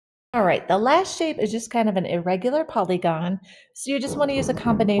All right, the last shape is just kind of an irregular polygon. So you just want to use a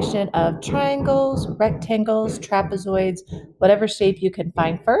combination of triangles, rectangles, trapezoids, whatever shape you can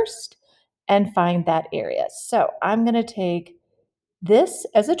find first, and find that area. So I'm going to take this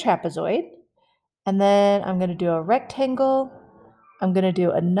as a trapezoid, and then I'm going to do a rectangle. I'm going to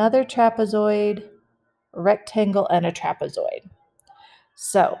do another trapezoid, rectangle, and a trapezoid.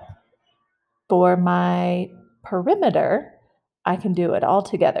 So for my perimeter, I can do it all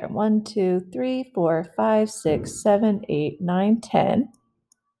together. 1, 2, 3, 4, 5, 6, 7, 8, 9, 10.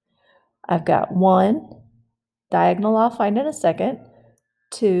 I've got 1 diagonal I'll find in a second,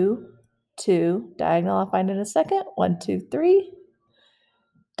 2, 2 diagonal I'll find in a second, 1, 2, 3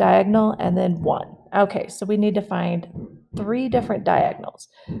 diagonal, and then 1. Okay, so we need to find 3 different diagonals.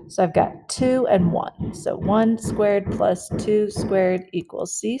 So I've got 2 and 1. So 1 squared plus 2 squared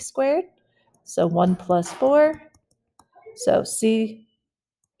equals c squared. So 1 plus 4. So c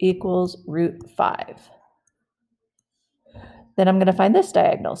equals root 5. Then I'm going to find this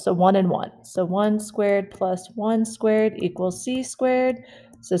diagonal. So 1 and 1. So 1 squared plus 1 squared equals c squared.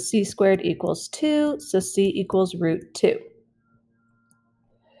 So c squared equals 2. So c equals root 2.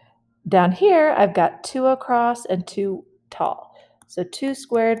 Down here, I've got 2 across and 2 tall. So 2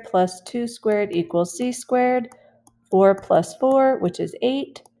 squared plus 2 squared equals c squared. 4 plus 4, which is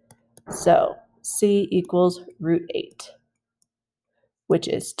 8. So c equals root 8, which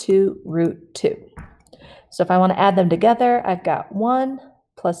is 2 root 2. So if I want to add them together, I've got 1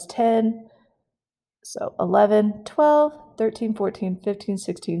 plus 10, so 11, 12, 13, 14, 15,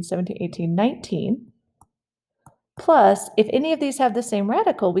 16, 17, 18, 19. Plus, if any of these have the same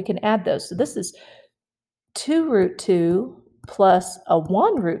radical, we can add those. So this is 2 root 2 plus a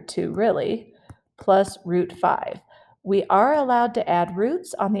 1 root 2, really, plus root 5. We are allowed to add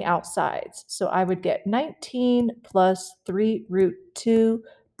roots on the outsides. So I would get 19 plus 3 root 2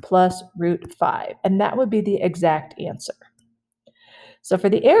 plus root 5. And that would be the exact answer. So for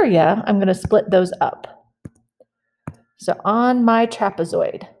the area, I'm going to split those up. So on my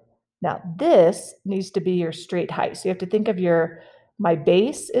trapezoid, now this needs to be your straight height. So you have to think of my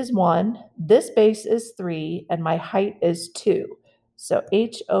base is 1, this base is 3, and my height is 2. So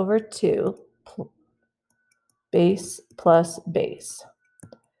h over 2, base plus base.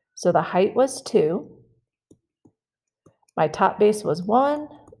 So the height was 2. My top base was 1.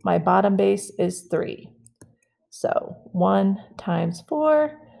 My bottom base is 3. So 1 times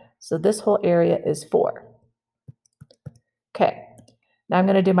 4. So this whole area is 4. Okay, now I'm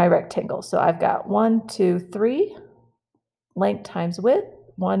going to do my rectangle. So I've got 1, 2, 3. Length times width,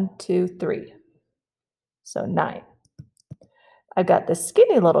 1, 2, 3. So 9. I've got this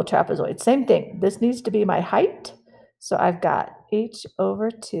skinny little trapezoid. Same thing. This needs to be my height. So I've got h over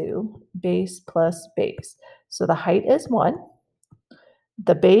 2 base plus base. So the height is 1.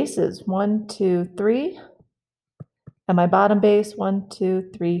 The base is 1, 2, 3. And my bottom base, 1,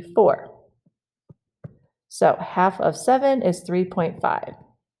 2, 3, 4. So half of 7 is 3.5.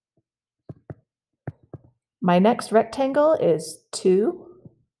 My next rectangle is 2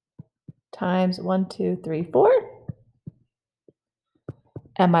 times 1, 2, 3, 4.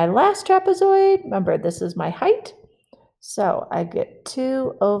 And my last trapezoid, remember this is my height. So I get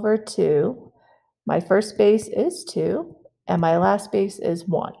 2 over 2. My first base is 2, and my last base is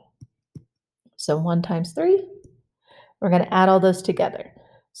 1. So 1 times 3. We're going to add all those together.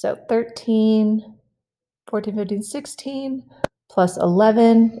 So 13, 14, 15, 16 plus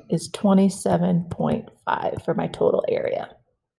 11 is 27.5 for my total area.